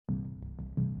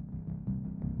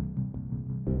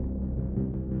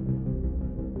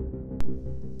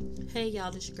Hey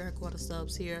y'all, this your girl Quarter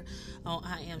Subs here on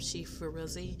I Am She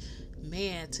Ferizzi.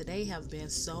 Man, today have been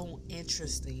so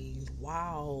interesting.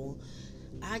 Wow.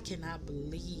 I cannot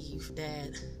believe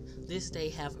that this day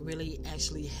have really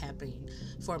actually happened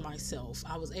for myself.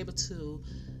 I was able to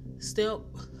step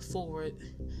forward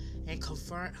and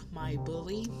confront my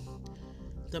bully,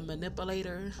 the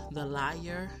manipulator, the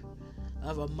liar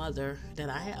of a mother that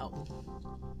I have.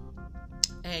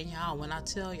 And y'all, when I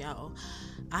tell y'all,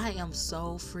 I am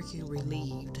so freaking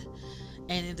relieved.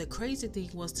 And the crazy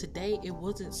thing was today, it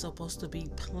wasn't supposed to be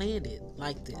planned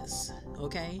like this,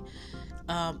 okay?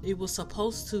 It was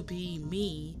supposed to be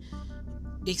me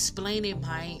explaining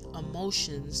my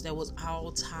emotions that was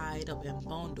all tied up and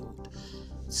bundled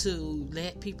to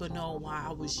let people know why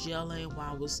I was yelling, why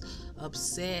I was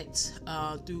upset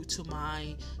due to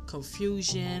my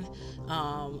confusion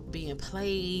being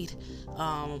played.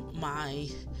 My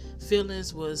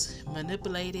feelings was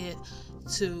manipulated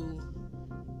to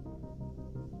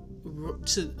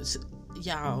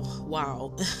y'all.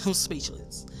 Wow, I'm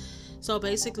speechless. So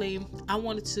basically, I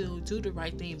wanted to do the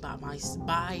right thing by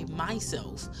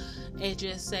myself and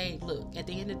just say, look, at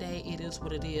the end of the day, it is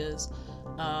what it is.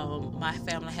 My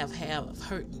family have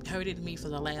hurted me for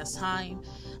the last time.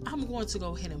 I'm going to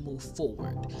go ahead and move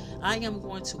forward. I am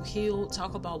going to heal,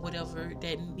 talk about whatever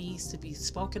that needs to be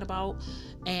spoken about,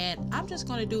 and I'm just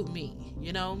going to do me,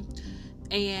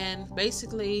 And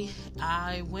basically,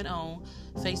 I went on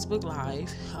Facebook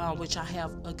Live, which I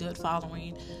have a good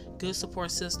following, good support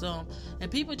system,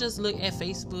 and people just look at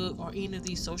Facebook or any of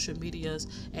these social medias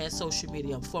as social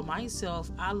media. For myself,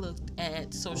 I looked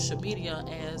at social media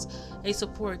as a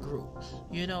support group,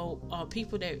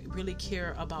 people that really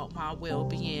care about my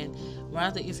well-being,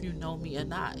 rather if you know me or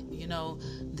not.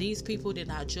 These people did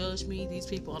not judge me. These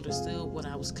people understood what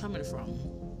I was coming from.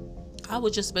 I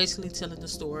was just basically telling the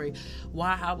story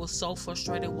why I was so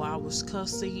frustrated, why I was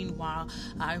cussing, why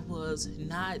I was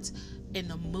not in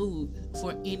the mood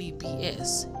for any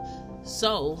BS.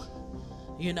 So,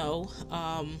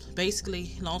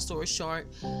 basically, long story short,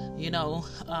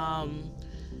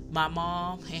 my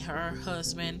mom and her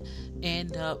husband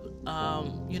end up,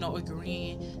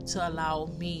 agreeing to allow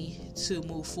me to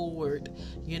move forward,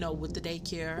 with the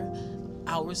daycare.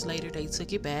 Hours later, they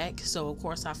took it back. So, of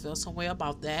course, I felt some way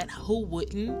about that. Who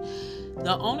wouldn't?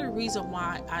 The only reason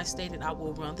why I stated I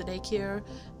will run the daycare,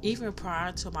 even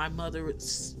prior to my mother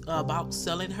about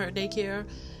selling her daycare,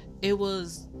 it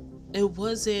wasn't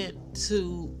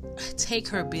to take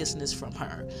her business from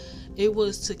her. It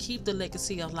was to keep the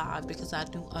legacy alive, because I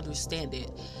do understand it.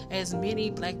 As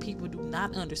many black people do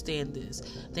not understand this.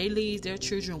 They leave their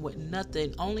children with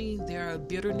nothing, only their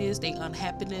bitterness, their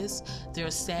unhappiness, their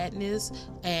sadness.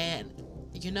 And,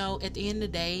 at the end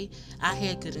of the day, I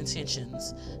had good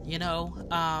intentions,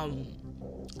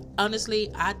 honestly,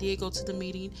 I did go to the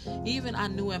meeting. Even I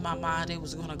knew in my mind they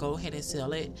was going to go ahead and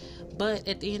sell it. But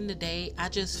at the end of the day, I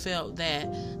just felt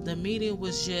that the meeting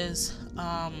was just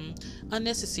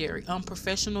unnecessary,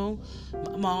 unprofessional.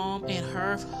 Mom and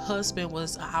her husband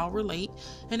was an hour late,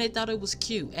 and they thought it was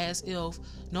cute, as if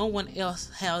no one else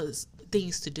has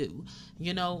things to do.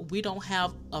 We don't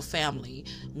have a family.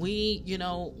 We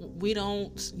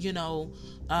don't,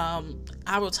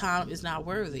 our time is not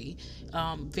worthy.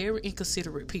 Very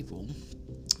inconsiderate people.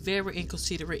 Very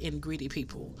inconsiderate and greedy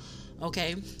people.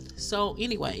 Okay? So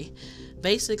anyway,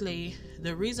 basically,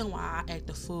 the reason why I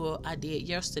acted fool I did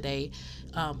yesterday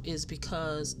is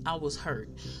because I was hurt.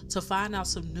 To find out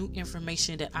some new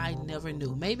information that I never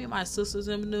knew. Maybe my sisters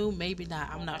knew, maybe not.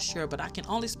 I'm not sure, but I can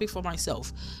only speak for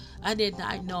myself. I did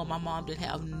not know my mom didn't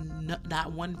have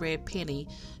not one red penny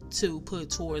to put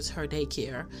towards her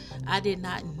daycare. I did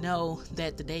not know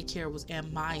that the daycare was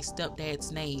in my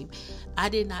stepdad's name. I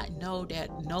did not know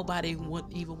that nobody would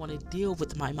even want to deal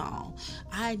with my mom.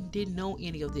 I didn't know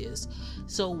any of this.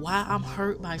 So why I'm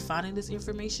hurt by finding this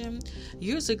information?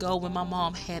 Years ago, when my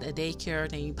mom had a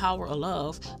daycare named Power of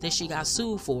Love that she got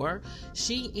sued for,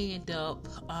 she ended up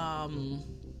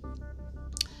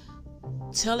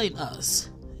telling us,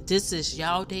 this is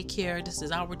y'all daycare, this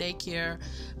is our daycare,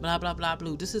 blah, blah, blah,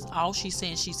 blue. This is all she's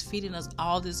saying. She's feeding us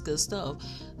all this good stuff.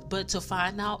 But to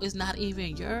find out it's not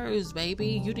even yours, baby.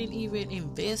 You didn't even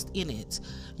invest in it.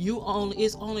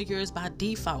 It's only yours by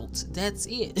default. That's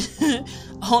it.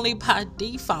 Only by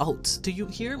default. Do you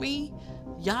hear me?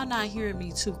 Y'all not hearing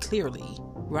me too clearly,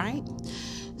 right?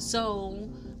 So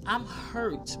I'm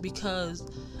hurt because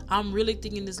I'm really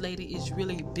thinking this lady is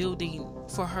really building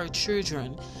for her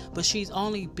children, but she's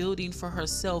only building for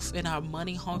herself and her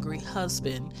money-hungry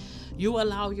husband. You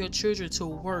allow your children to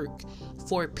work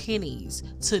for pennies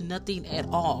to nothing at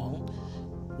all.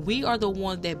 we are the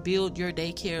ones that build your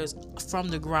daycares from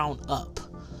the ground up.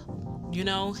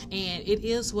 And it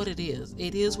is what it is.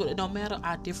 It is what, no matter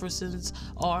our differences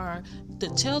are, to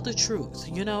tell the truth,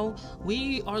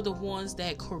 we are the ones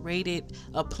that created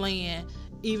a plan,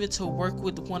 even to work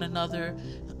with one another,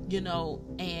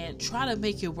 and try to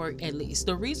make it work at least.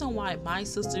 The reason why my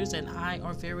sisters and I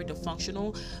are very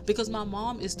dysfunctional, because my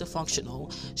mom is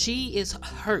dysfunctional. She is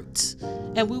hurt.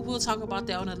 And we will talk about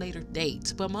that on a later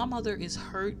date. But my mother is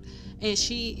hurt, and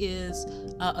she is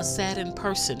a saddened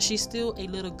person. She's still a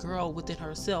little girl within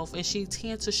herself, and she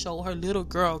tends to show her little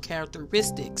girl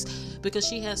characteristics because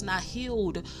she has not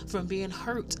healed from being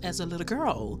hurt as a little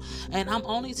girl. And I'm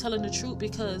only telling the truth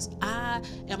because I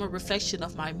am a reflection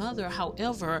of my mother.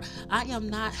 However, I am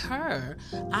not her.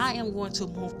 I am going to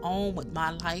move on with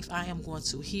my life. I am going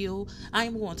to heal. I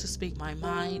am going to speak my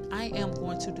mind. I am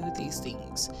going to do these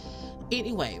things.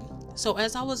 Anyway, so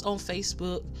as I was on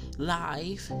Facebook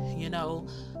Live,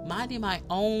 minding my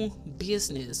own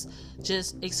business,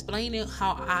 just explaining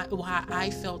why I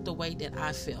felt the way that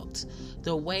I felt,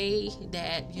 the way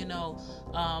that,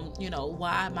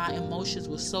 why my emotions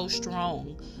were so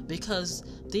strong, because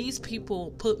these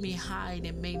people put me high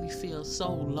and made me feel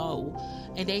so low,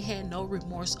 and they had no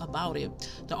remorse about it.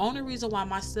 The only reason why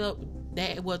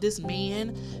this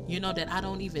man, that I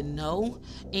don't even know,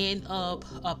 end up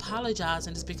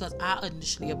apologizing is because I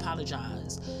initially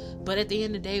apologized. But at the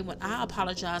end of the day, when I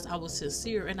apologized, I was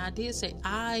sincere, and I did say,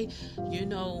 I,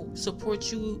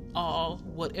 support you all,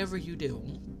 whatever you do.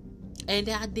 And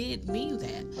I did mean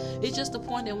that. It's just the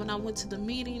point that when I went to the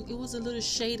meeting, it was a little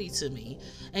shady to me.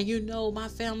 And my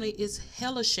family is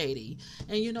hella shady.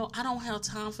 And I don't have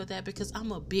time for that because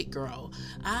I'm a big girl.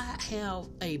 I have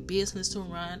a business to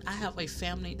run. I have a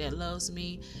family that loves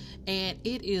me. And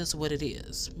it is what it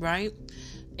is, right?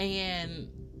 And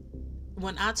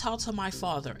when I talked to my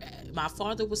father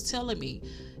was telling me,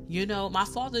 my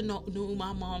father knew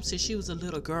my mom since she was a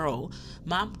little girl.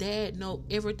 My dad know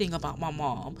everything about my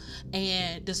mom.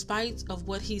 And despite of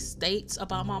what he states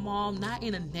about my mom, not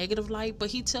in a negative light, but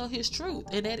he tell his truth.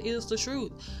 And that is the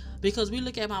truth. Because we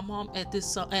look at my mom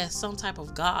as some type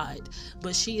of God,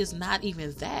 but she is not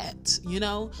even that.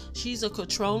 She's a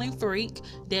controlling freak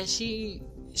that she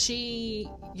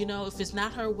if it's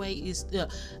not her way,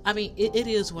 it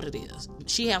is what it is.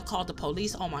 She have called the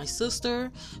police on my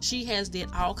sister. She has did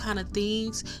all kind of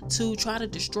things to try to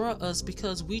destroy us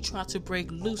because we try to break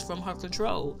loose from her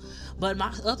control. But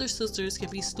my other sisters can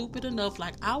be stupid enough,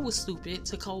 like I was stupid,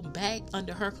 to go back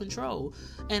under her control,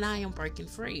 and I am breaking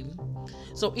free.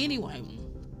 So anyway,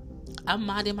 I'm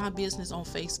minding my business on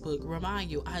Facebook.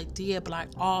 Remind you, I did block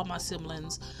all my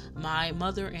siblings, my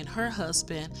mother and her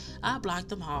husband. I blocked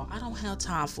them all. I don't have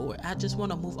time for it. I just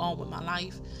want to move on with my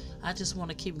life. I just want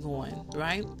to keep going,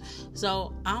 right?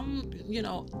 So I'm,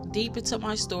 deep into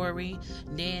my story.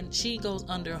 Then she goes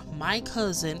under my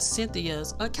cousin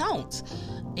Cynthia's account.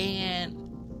 And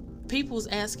people's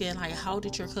asking, like, how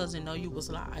did your cousin know you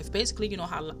was live? Basically,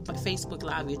 how Facebook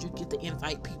Live is. You get to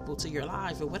invite people to your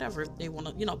live or whatever if they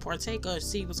want to, partake or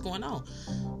see what's going on.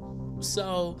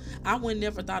 So I would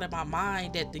never thought in my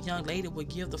mind that the young lady would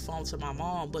give the phone to my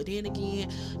mom. But then again,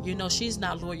 she's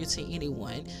not loyal to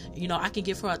anyone. I can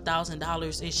give her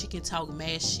 $1,000 and she can talk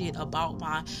mad shit about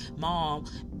my mom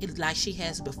like she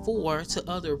has before to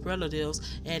other relatives,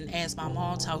 and as my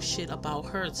mom talks shit about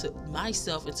her to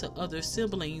myself and to other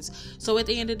siblings. So at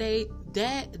the end of the day,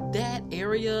 that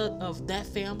area of that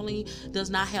family does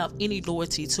not have any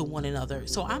loyalty to one another.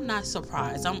 So I'm not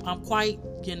surprised. I'm quite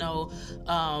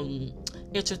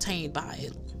entertained by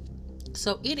it.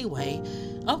 So anyway,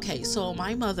 okay, so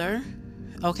my mother,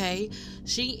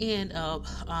 she ends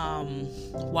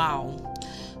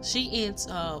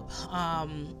up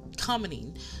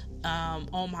commenting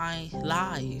on my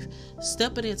live,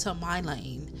 stepping into my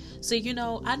lane. See, I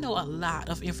know a lot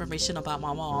of information about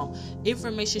my mom,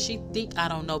 information she think I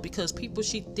don't know, because people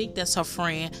she think that's her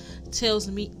friend tells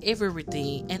me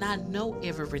everything, and I know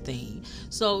everything.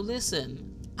 So listen,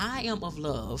 I am of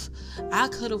love. I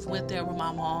could have went there with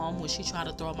my mom when she tried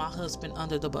to throw my husband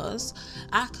under the bus.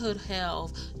 I could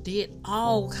have did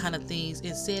all kind of things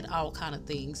and said all kind of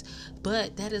things,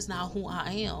 but that is not who I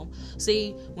am.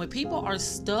 See, when people are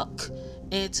stuck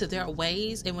into their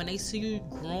ways, and when they see you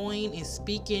growing and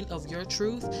speaking of your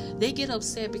truth, they get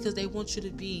upset because they want you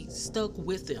to be stuck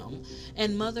with them.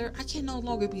 And mother, I can no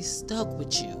longer be stuck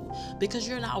with you because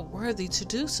you're not worthy to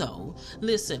do so.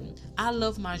 Listen, I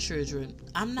love my children.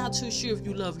 I'm I'm not too sure if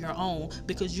you love your own,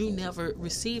 because you never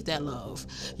received that love.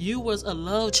 You was a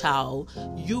love child.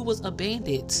 You was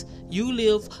abandoned. You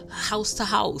live house to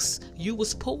house. You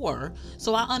was poor.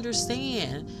 So I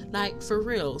understand, like, for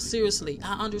real, seriously,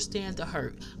 I understand the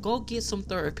hurt. Go get some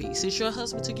therapy. Since your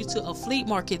husband took you to a flea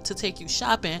market to take you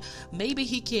shopping, maybe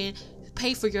he can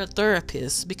pay for your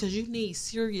therapist, because you need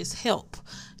serious help.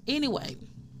 Anyway,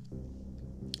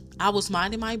 I was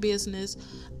minding my business.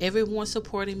 Everyone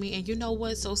supporting me. And you know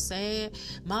what's so sad?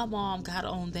 My mom got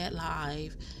on that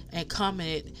live and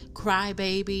commented, "Cry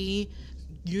baby,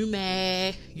 you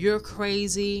mad, you're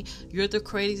crazy, you're the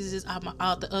craziest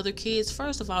out the other kids."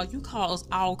 First of all, you call us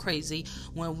all crazy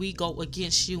when we go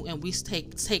against you and we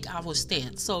take our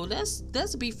stance. So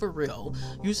let's be for real.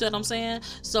 You see what I'm saying?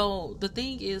 So the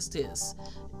thing is this: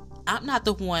 I'm not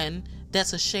the one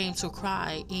that's ashamed to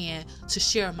cry and to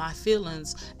share my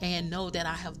feelings and know that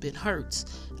I have been hurt.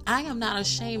 I am not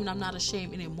ashamed, and I'm not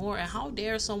ashamed anymore. And how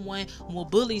dare someone will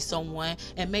bully someone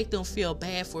and make them feel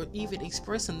bad for even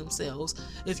expressing themselves?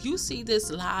 If you see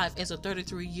this live as a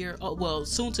 33-year-old,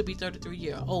 soon to be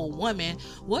 33-year-old woman,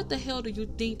 what the hell do you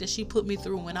think that she put me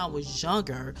through when I was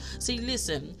younger? See,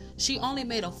 listen, she only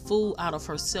made a fool out of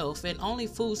herself, and only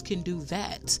fools can do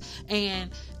that.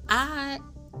 And I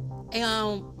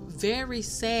am very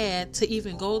sad to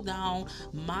even go down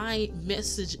my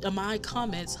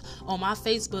comments on my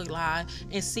Facebook Live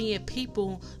and seeing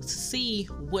people see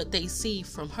what they see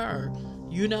from her,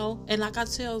 and like I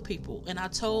tell people, and I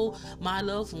told my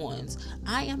loved ones,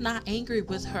 I am not angry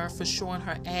with her for showing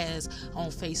her ass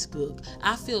on Facebook.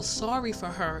 I feel sorry for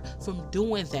her from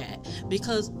doing that,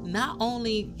 because not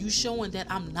only you showing that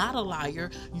I'm not a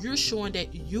liar, you're showing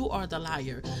that you are the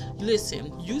liar.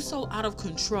 Listen, you so out of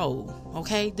control,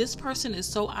 okay? This person is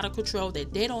so out of control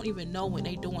that they don't even know when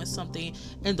they doing something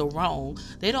in the wrong.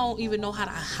 They don't even know how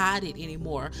to hide it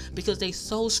anymore, because they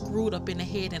so screwed up in the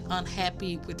head and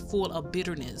unhappy with full of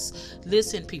bitterness.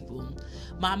 Listen, people,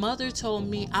 my mother told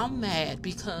me I'm mad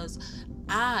because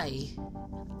I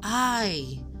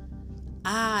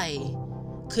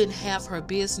couldn't have her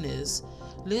business.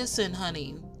 Listen,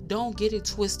 honey, don't get it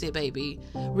twisted, baby.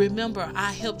 Remember,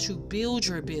 I helped you build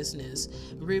your business.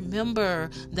 Remember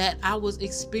that I was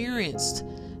experienced.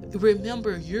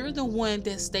 Remember, you're the one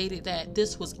that stated that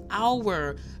this was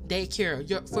our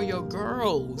daycare for your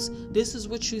girls. This is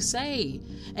what you say.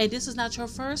 And this is not your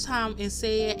first time in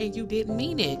saying it and you didn't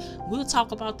mean it. We'll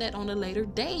talk about that on a later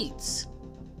date.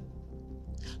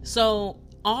 So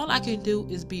all I can do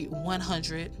is be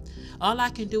 100. All I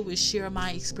can do is share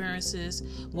my experiences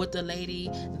with the lady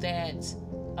that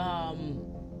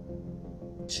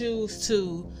choose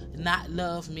to not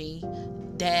love me,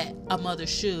 that a mother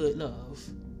should love.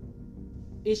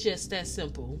 It's just that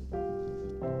simple.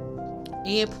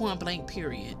 And point blank,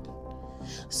 period.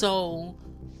 So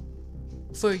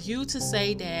for you to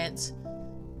say that,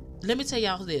 let me tell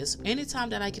y'all this. Anytime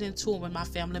that I get into it with my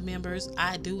family members,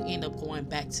 I do end up going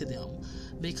back to them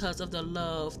because of the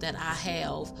love that I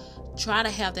have. Try to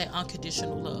have that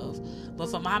unconditional love. But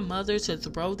for my mother to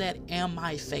throw that in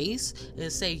my face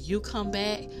and say, you come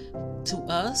back to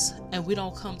us and we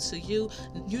don't come to you,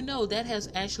 that has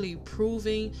actually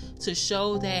proven to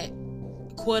show that,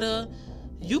 Quetta,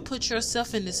 you put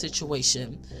yourself in this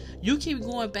situation. You keep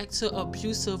going back to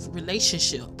abusive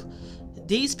relationship.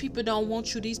 These people don't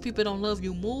want you. These people don't love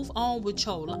you. Move on with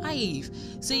your life.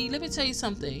 See, let me tell you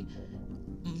something.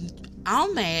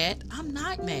 I'm mad. I'm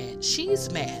not mad.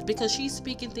 She's mad because she's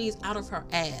speaking things out of her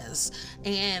ass.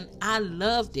 And I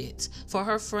loved it for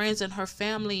her friends and her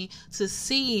family to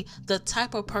see the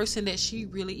type of person that she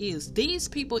really is. These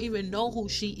people even know who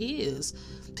she is.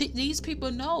 These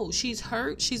people know she's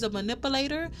hurt. She's a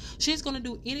manipulator. She's going to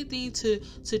do anything to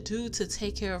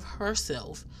take care of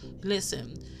herself.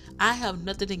 Listen, I have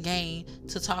nothing to gain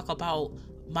to talk about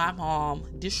my mom,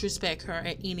 disrespect her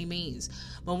at any means.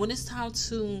 But when it's time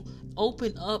to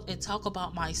open up and talk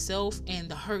about myself and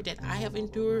the hurt that I have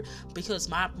endured because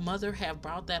my mother have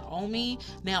brought that on me,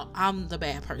 now I'm the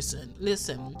bad person.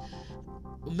 Listen,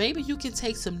 maybe you can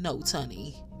take some notes,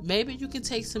 honey. Maybe you can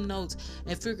take some notes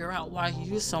and figure out why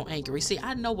you're so angry. See,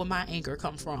 I know where my anger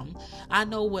comes from. I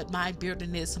know what my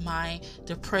bitterness, my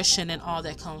depression, and all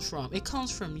that comes from. It comes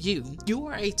from you. You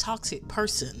are a toxic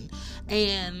person.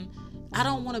 And I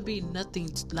don't want to be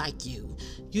nothing like you.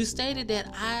 You stated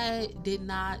that I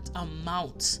cannot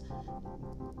amount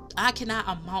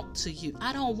to you.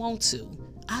 I don't want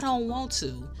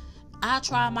to. I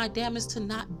try my damnedest to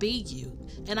not be you.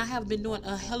 And I have been doing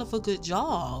a hell of a good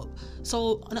job.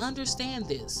 So understand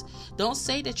this. Don't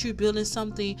say that you're building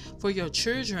something for your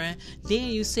children, then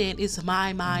you saying it's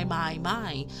mine.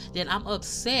 Then I'm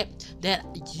upset that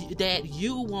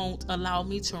you won't allow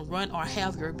me to run or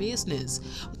have your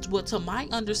business. Well, to my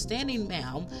understanding,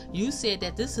 ma'am, you said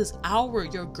that this is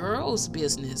your girl's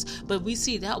business. But we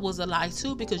see that was a lie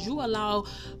too, because you allow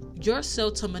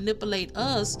yourself to manipulate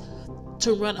us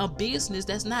to run a business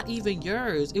that's not even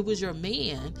yours. It was your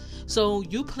man. So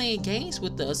you playing games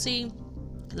with us. See,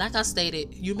 like I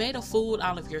stated, you made a fool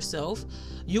out of yourself.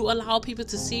 You allow people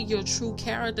to see your true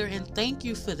character, and thank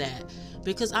you for that,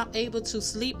 because I'm able to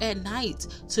sleep at night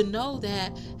to know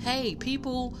that, hey,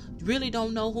 people really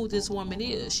don't know who this woman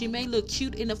is. She may look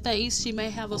cute in the face, she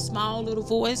may have a small little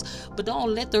voice, but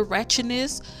don't let the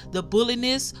ratchetness, the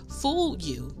bulliness fool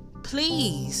you.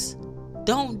 Please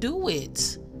don't do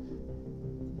it.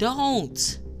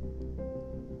 Don't.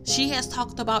 She has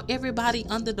talked about everybody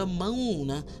under the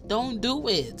moon. Don't do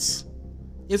it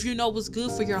if you know what's good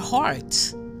for your heart.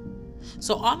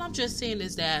 So all I'm just saying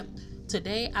is that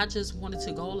today I just wanted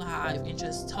to go live and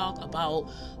just talk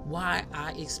about why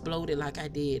I exploded like I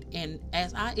did. And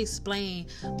as I explain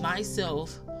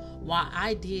myself why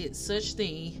I did such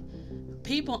thing,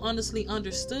 people honestly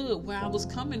understood where I was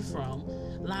coming from.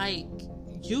 Like,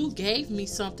 you gave me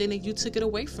something and you took it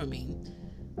away from me.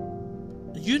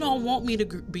 You don't want me to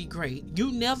be great.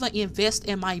 You never invest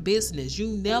in my business. You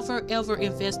never ever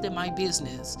invest in my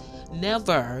business.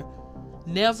 Never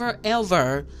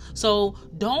ever. So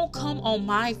don't come on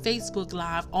my Facebook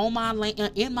Live on my lane,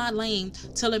 in my lane,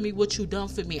 telling me what you done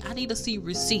for me. I need to see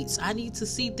receipts. I need to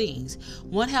see things.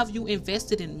 What have you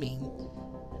invested in me?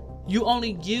 You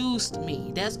only used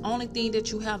me. That's the only thing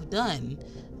that you have done.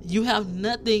 You have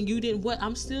nothing. You didn't. What?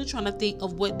 I'm still trying to think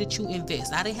of what did you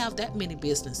invest. I didn't have that many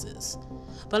businesses.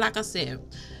 But like I said,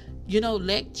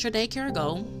 let your daycare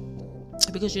go,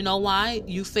 because you know why?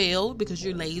 You failed because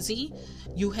you're lazy.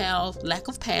 You have lack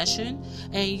of passion,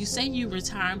 and you say you're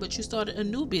retiring, but you started a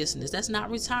new business. That's not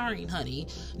retiring, honey.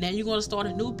 Now you're going to start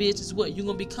a new business. What? You're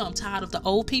going to become tired of the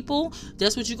old people?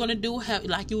 That's what you're going to do?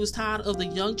 Like you was tired of the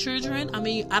young children? I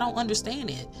mean, I don't understand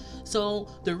it. So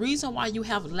the reason why you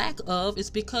have lack of is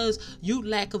because you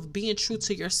lack of being true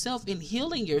to yourself and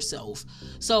healing yourself.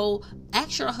 So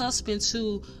ask your husband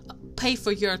to pay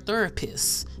for your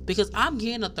therapist, because I'm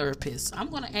getting a therapist. I'm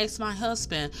going to ask my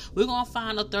husband. We're going to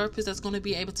find a therapist that's going to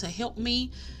be able to help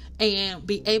me and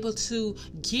be able to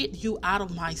get you out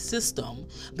of my system,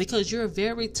 because you're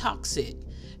very toxic.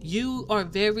 You are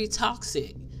very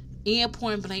toxic, and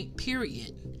point blank,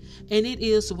 period. And it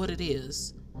is what it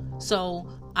is. So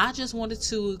I just wanted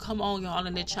to come on, y'all,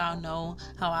 and let y'all know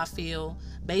how I feel.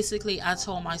 Basically, I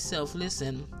told myself,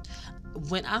 listen,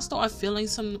 when I start feeling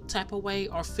some type of way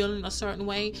or feeling a certain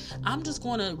way, I'm just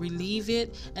going to relieve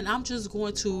it, and I'm just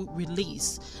going to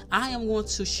release. I am going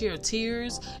to share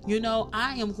tears.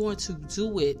 I am going to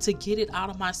do it to get it out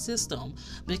of my system,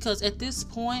 because at this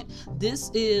point,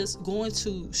 this is going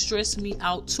to stress me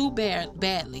out too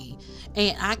badly,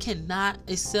 and I cannot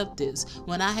accept this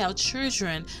when I have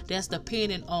children that's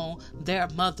dependent on their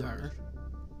mother.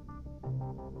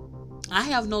 I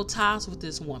have no ties with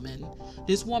this woman.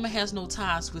 This woman has no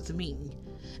ties with me.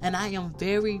 And I am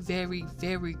very, very,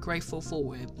 very grateful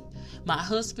for it. My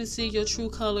husband see your true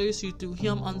colors. You threw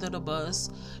him under the bus.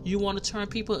 You want to turn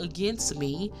people against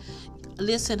me.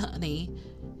 Listen, honey.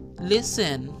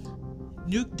 Listen.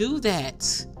 You do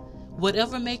that.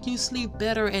 Whatever make you sleep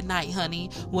better at night, honey.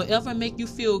 Whatever make you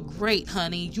feel great,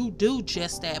 honey. You do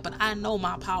just that. But I know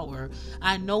my power.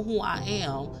 I know who I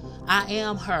am. I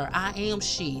am her. I am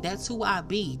she. That's who I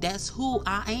be. That's who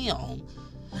I am.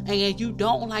 And you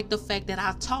don't like the fact that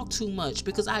I talk too much,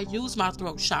 because I use my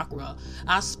throat chakra.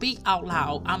 I speak out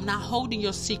loud. I'm not holding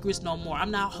your secrets no more.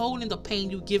 I'm not holding the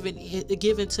pain you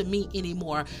given to me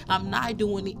anymore. I'm not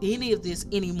doing any of this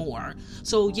anymore.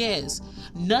 So yes,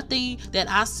 nothing that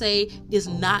I say is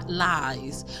not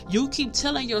lies. You keep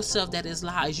telling yourself that it's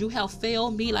lies. You have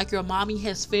failed me like your mommy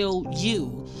has failed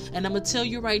you. And I'm going to tell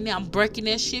you right now, I'm breaking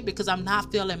that shit, because I'm not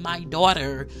failing my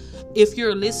daughter. If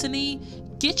you're listening,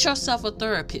 get yourself a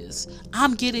therapist.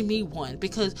 I'm getting me one,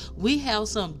 because we have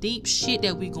some deep shit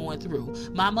that we going through.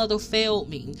 My mother failed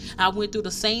me. I went through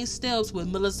the same steps with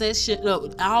molestation,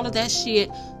 all of that shit,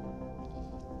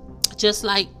 just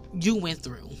like you went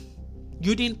through.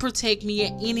 You didn't protect me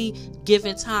at any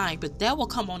given time, but that will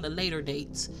come on a later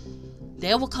date.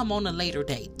 That will come on a later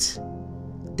date.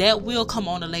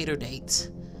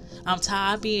 I'm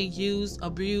tired of being used,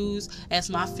 abused, as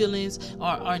my feelings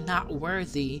are not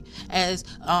worthy, as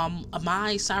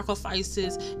my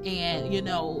sacrifices and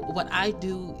what I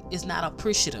do is not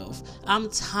appreciative. I'm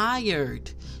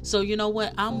tired. So you know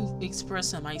what? I'm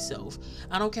expressing myself.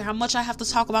 I don't care how much I have to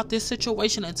talk about this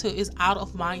situation until it's out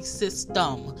of my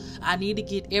system. I need to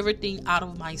get everything out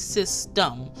of my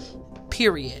system.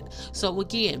 Period. So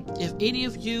again, if any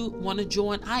of you want to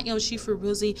join I Am Shifa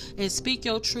Rizzy and speak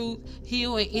your truth,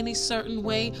 heal in any certain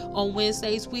way, on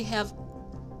Wednesdays we have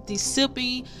sip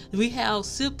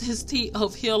this tea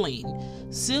of healing.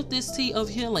 Sip this tea of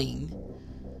healing.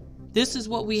 This is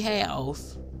what we have.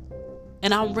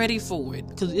 And I'm ready for it,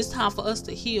 because it's time for us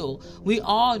to heal. We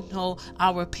all know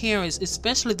our parents,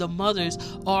 especially the mothers,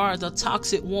 are the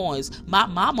toxic ones. My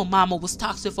mama was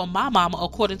toxic for my mama,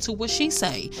 according to what she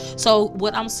say. So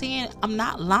what I'm saying, I'm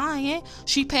not lying.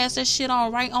 She passed that shit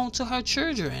right on to her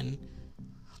children.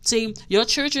 See, your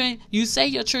children, you say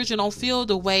your children don't feel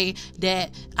the way that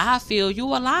I feel, you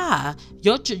a lie.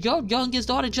 Your youngest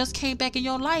daughter just came back in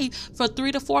your life for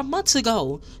 3 to 4 months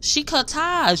ago. She cut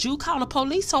ties. You called the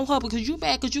police on her because you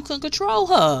mad because you couldn't control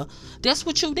her. That's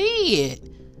what you did.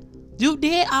 You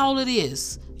did all of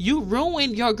this. You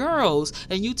ruined your girls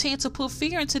and you tend to put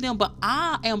fear into them, but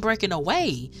I am breaking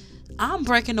away. I'm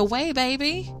breaking away,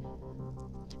 baby.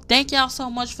 Thank y'all so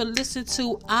much for listening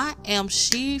to I Am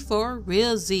Shifa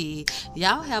Rizzy.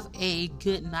 Y'all have a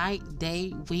good night,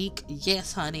 day, week.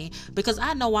 Yes, honey. Because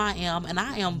I know I am. And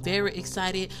I am very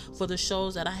excited for the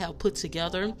shows that I have put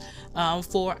together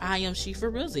for I Am Shifa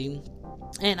Rizzy.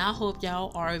 And I hope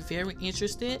y'all are very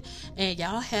interested. And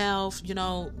y'all have,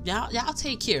 y'all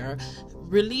take care.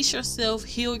 Release yourself.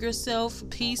 Heal yourself.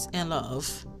 Peace and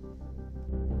love.